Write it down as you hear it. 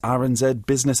RNZ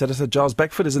business editor Giles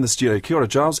Beckford is in the studio. Kia ora,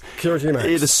 Giles. Kia ora to you,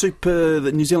 Max.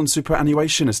 The New Zealand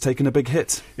superannuation has taken a big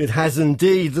hit. It has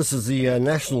indeed. This is the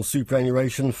National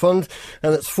Superannuation Fund,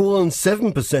 and it's fallen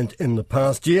 7% in the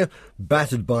past year,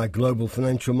 battered by global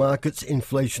financial markets,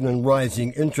 inflation and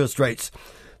rising interest rates.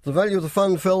 The value of the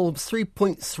fund fell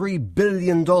 $3.3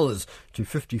 billion to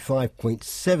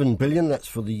 $55.7 billion. That's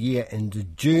for the year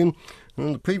ended June.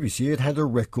 And the previous year it had a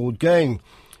record gain.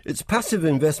 Its passive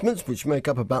investments, which make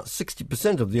up about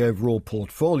 60% of the overall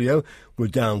portfolio, were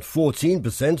down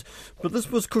 14%, but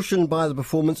this was cushioned by the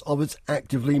performance of its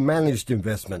actively managed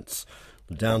investments.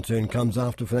 The downturn comes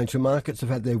after financial markets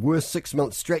have had their worst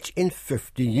 6-month stretch in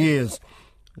 50 years.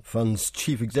 The fund's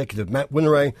chief executive, Matt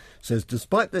Winteray, says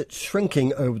despite that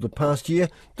shrinking over the past year,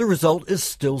 the result is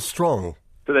still strong.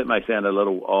 So that may sound a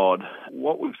little odd.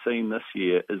 What we've seen this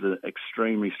year is an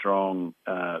extremely strong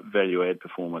value-add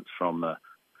performance from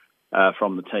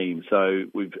the team. So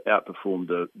we've outperformed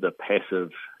the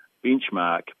passive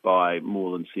benchmark by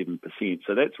more than 7%.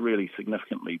 So that's really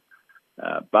significantly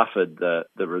buffered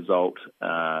the result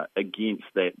against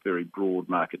that very broad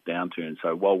market downturn.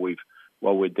 So while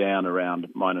we're down around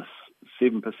minus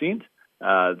 7%,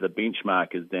 the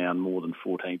benchmark is down more than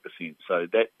 14%. So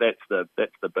that's the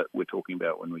bit we're talking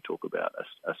about when we talk about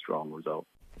a strong result.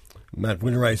 Matt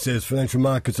Winteray says financial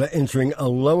markets are entering a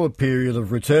lower period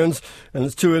of returns, and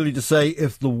it's too early to say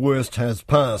if the worst has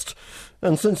passed.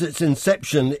 And since its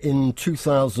inception in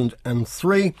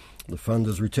 2003, the fund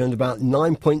has returned about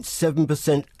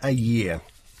 9.7% a year.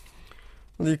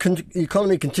 The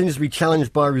economy continues to be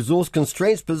challenged by resource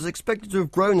constraints, but is expected to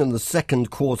have grown in the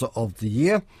second quarter of the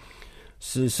year.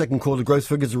 So second quarter growth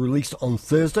figures are released on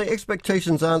Thursday.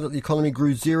 Expectations are that the economy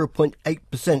grew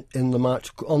 0.8%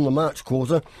 on the March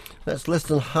quarter. That's less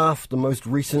than half the most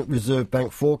recent Reserve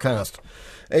Bank forecast.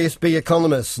 ASB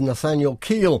economist Nathaniel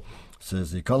Keele says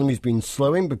the economy's been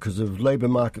slowing because of labour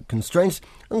market constraints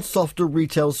and softer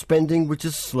retail spending, which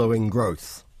is slowing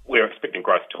growth. We're expecting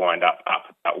growth to wind up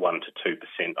about 1 to 2%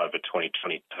 over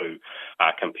 2022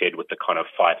 compared with the kind of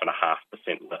 5.5%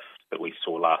 lift that we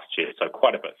saw last year, so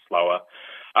quite a bit slower.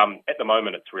 At the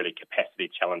moment, it's really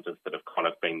capacity challenges that have kind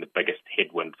of been the biggest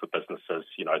headwind for businesses.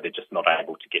 You know, they're just not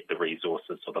able to get the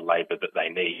resources or the labour that they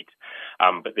need.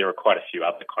 But there are quite a few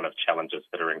other kind of challenges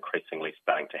that are increasingly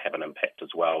starting to have an impact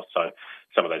as well. So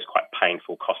some of those quite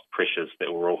painful cost pressures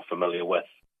that we're all familiar with.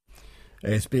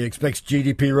 ASB expects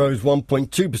GDP rose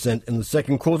 1.2% in the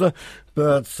second quarter,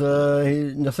 but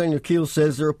Nathaniel Keele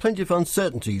says there are plenty of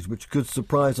uncertainties which could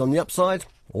surprise on the upside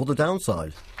or the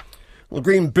downside. The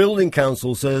Green Building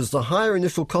Council says the higher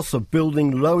initial costs of building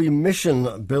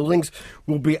low-emission buildings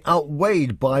will be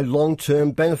outweighed by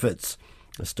long-term benefits.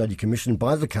 A study commissioned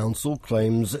by the council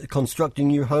claims constructing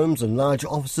new homes and large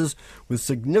offices with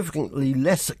significantly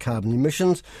less carbon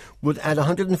emissions would add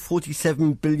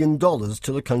 $147 billion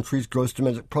to the country's gross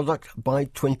domestic product by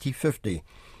 2050.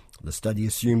 The study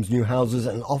assumes new houses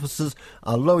and offices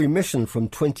are low emission from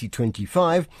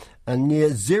 2025 and near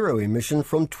zero emission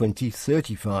from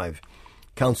 2035.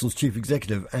 Council's chief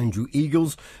executive, Andrew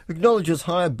Eagles, acknowledges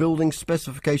higher building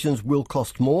specifications will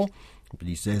cost more, but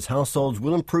he says households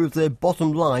will improve their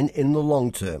bottom line in the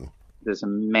long term. There's a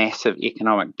massive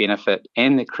economic benefit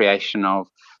and the creation of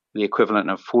the equivalent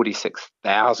of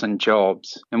 46,000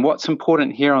 jobs. And what's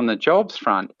important here on the jobs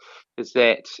front is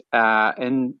that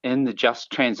in the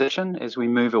just transition, as we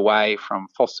move away from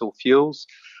fossil fuels,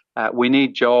 we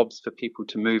need jobs for people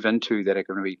to move into that are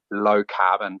going to be low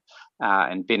carbon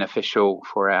and beneficial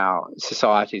for our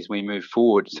society as we move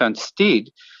forward. So instead,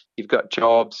 you've got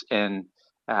jobs in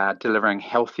delivering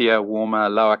healthier, warmer,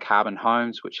 lower carbon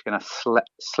homes, which are going to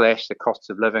slash the cost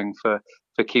of living for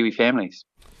Kiwi families.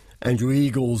 Andrew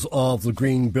Eagles of the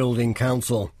Green Building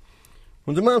Council.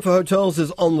 Well, demand for hotels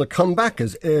is on the comeback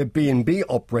as Airbnb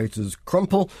operators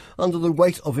crumple under the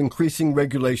weight of increasing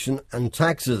regulation and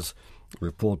taxes. A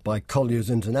report by Colliers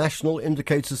International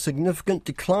indicates a significant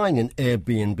decline in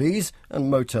Airbnbs and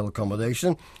motel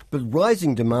accommodation, but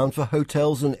rising demand for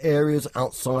hotels in areas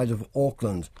outside of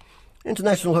Auckland.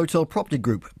 International hotel property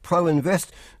group ProInvest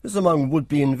is among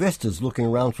would-be investors looking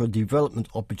around for development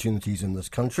opportunities in this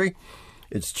country.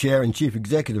 Its chair and chief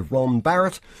executive, Ron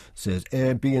Barrett, says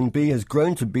Airbnb has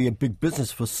grown to be a big business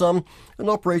for some, and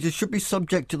operators should be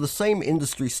subject to the same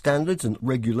industry standards and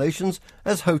regulations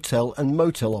as hotel and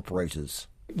motel operators.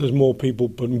 There's more people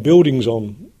putting buildings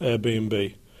on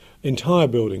Airbnb, entire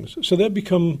buildings. So they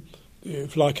become,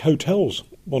 if like hotels,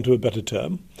 want to a better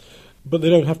term, but they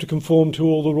don't have to conform to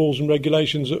all the rules and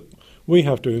regulations that we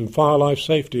have to in fire, life,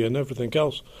 safety and everything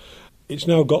else. It's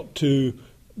now got to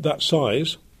that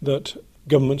size that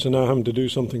governments are now having to do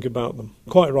something about them,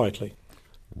 quite rightly.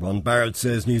 Ron Barrett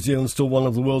says New Zealand's still one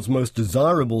of the world's most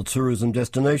desirable tourism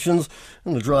destinations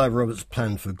and the driver of its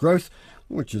plan for growth,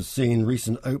 which has seen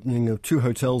recent opening of 2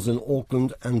 hotels in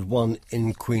Auckland and 1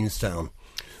 in Queenstown.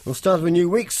 We'll start of a new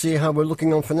week, see how we're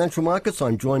looking on financial markets.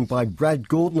 I'm joined by Brad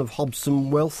Gordon of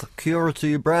Hobson Wealth. Kia ora to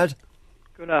you, Brad.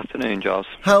 Good afternoon, Giles.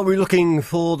 How are we looking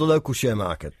for the local share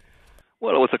market?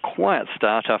 Well, it was a quiet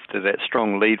start after that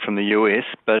strong lead from the US,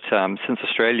 but since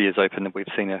Australia's opened, we've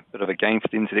seen a bit of a gain for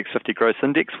the NZX 50 Gross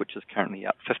Index, which is currently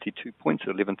up 52 points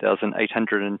at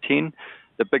 11,810.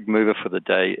 The big mover for the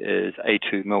day is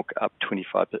A2 Milk up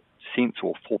 25 cents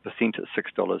or 4% at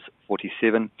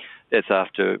 $6.47. That's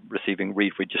after receiving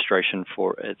re-registration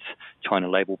for its China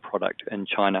label product in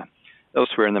China.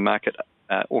 Elsewhere in the market,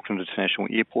 Auckland International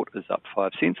Airport is up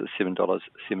 5 cents at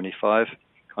 $7.75.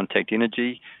 Contact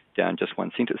Energy down just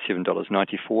 1 cent at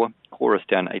 $7.94. Chorus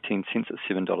down 18 cents at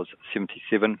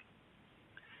 $7.77.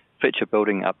 Fletcher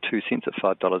Building up 2 cents at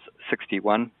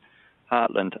 $5.61.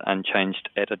 Heartland unchanged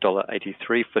at $1.83.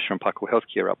 Fisher & Paykel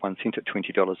Healthcare up 1 cent at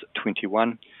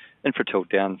 $20.21. Infratil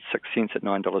down 6 cents at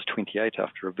 $9.28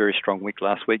 after a very strong week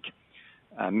last week.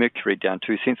 Mercury down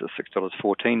 2 cents at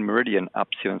 $6.14. Meridian up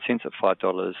 7 cents at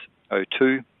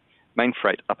 $5.02. Main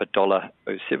Freight up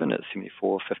 $1.07 at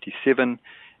 $74.57.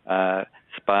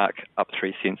 Spark up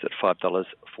 3 cents at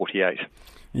 $5.48.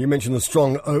 You mentioned the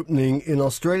strong opening in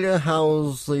Australia.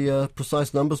 How's the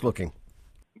precise numbers looking?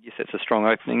 Yes, it's a strong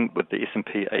opening with the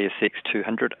S&P ASX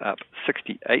 200 up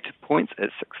 68 points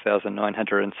at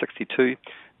 6,962.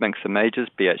 Amongst the majors,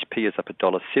 BHP is up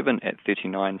 $1.07 at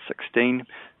 39.16.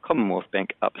 Commonwealth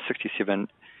Bank up 67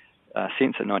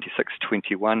 cents at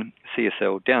 96.21.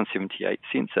 CSL down 78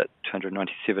 cents at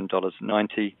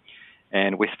 $297.90.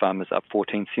 And Wesfarmers up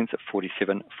 14 cents at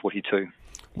 47.42.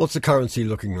 What's the currency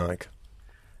looking like?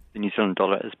 The New Zealand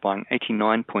dollar is buying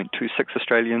 89.26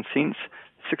 Australian cents,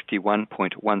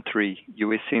 61.13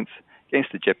 US cents,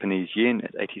 against the Japanese yen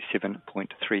at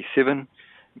 87.37,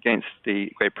 against the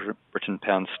Great Britain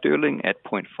pound sterling at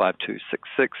 0.5266,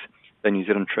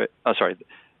 the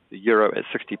the euro at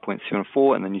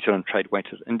 60.74, and the New Zealand trade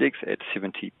weighted index at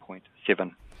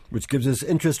 70.7. Which gives us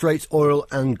interest rates, oil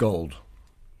and gold.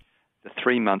 The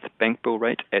 3-month bank bill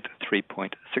rate at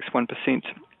 3.61%,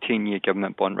 10-year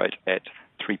government bond rate at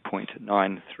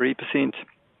 3.93%,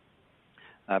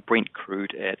 Brent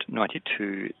crude at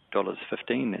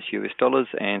 $92.15, that's US dollars,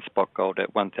 and spot gold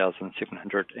at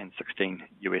 $1,716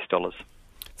 US dollars.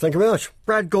 Thank you very much.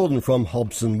 Brad Gordon from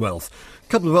Hobson Wealth. A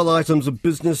couple of other items of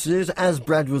businesses. As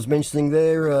Brad was mentioning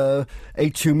there,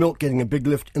 A2 Milk getting a big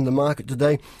lift in the market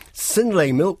today.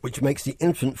 Synlait Milk, which makes the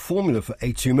infant formula for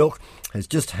A2 Milk, has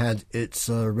just had its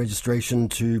registration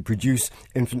to produce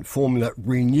infant formula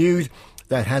renewed.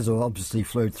 That has obviously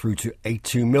flowed through to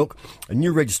A2 Milk. A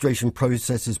new registration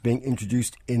process is being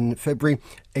introduced in February.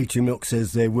 A2 Milk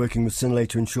says they're working with Synlait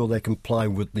to ensure they comply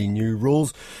with the new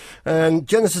rules. And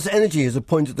Genesis Energy has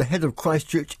appointed the head of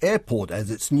Christchurch Airport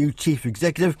as its new chief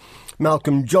executive.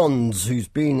 Malcolm Johns, who's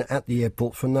been at the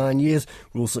airport for 9 years,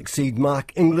 will succeed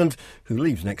Mark England, who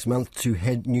leaves next month to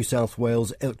head New South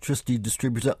Wales electricity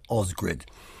distributor Ausgrid.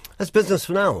 That's business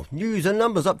for now. News and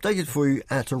numbers updated for you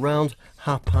at around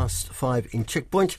 5:30 in Checkpoint.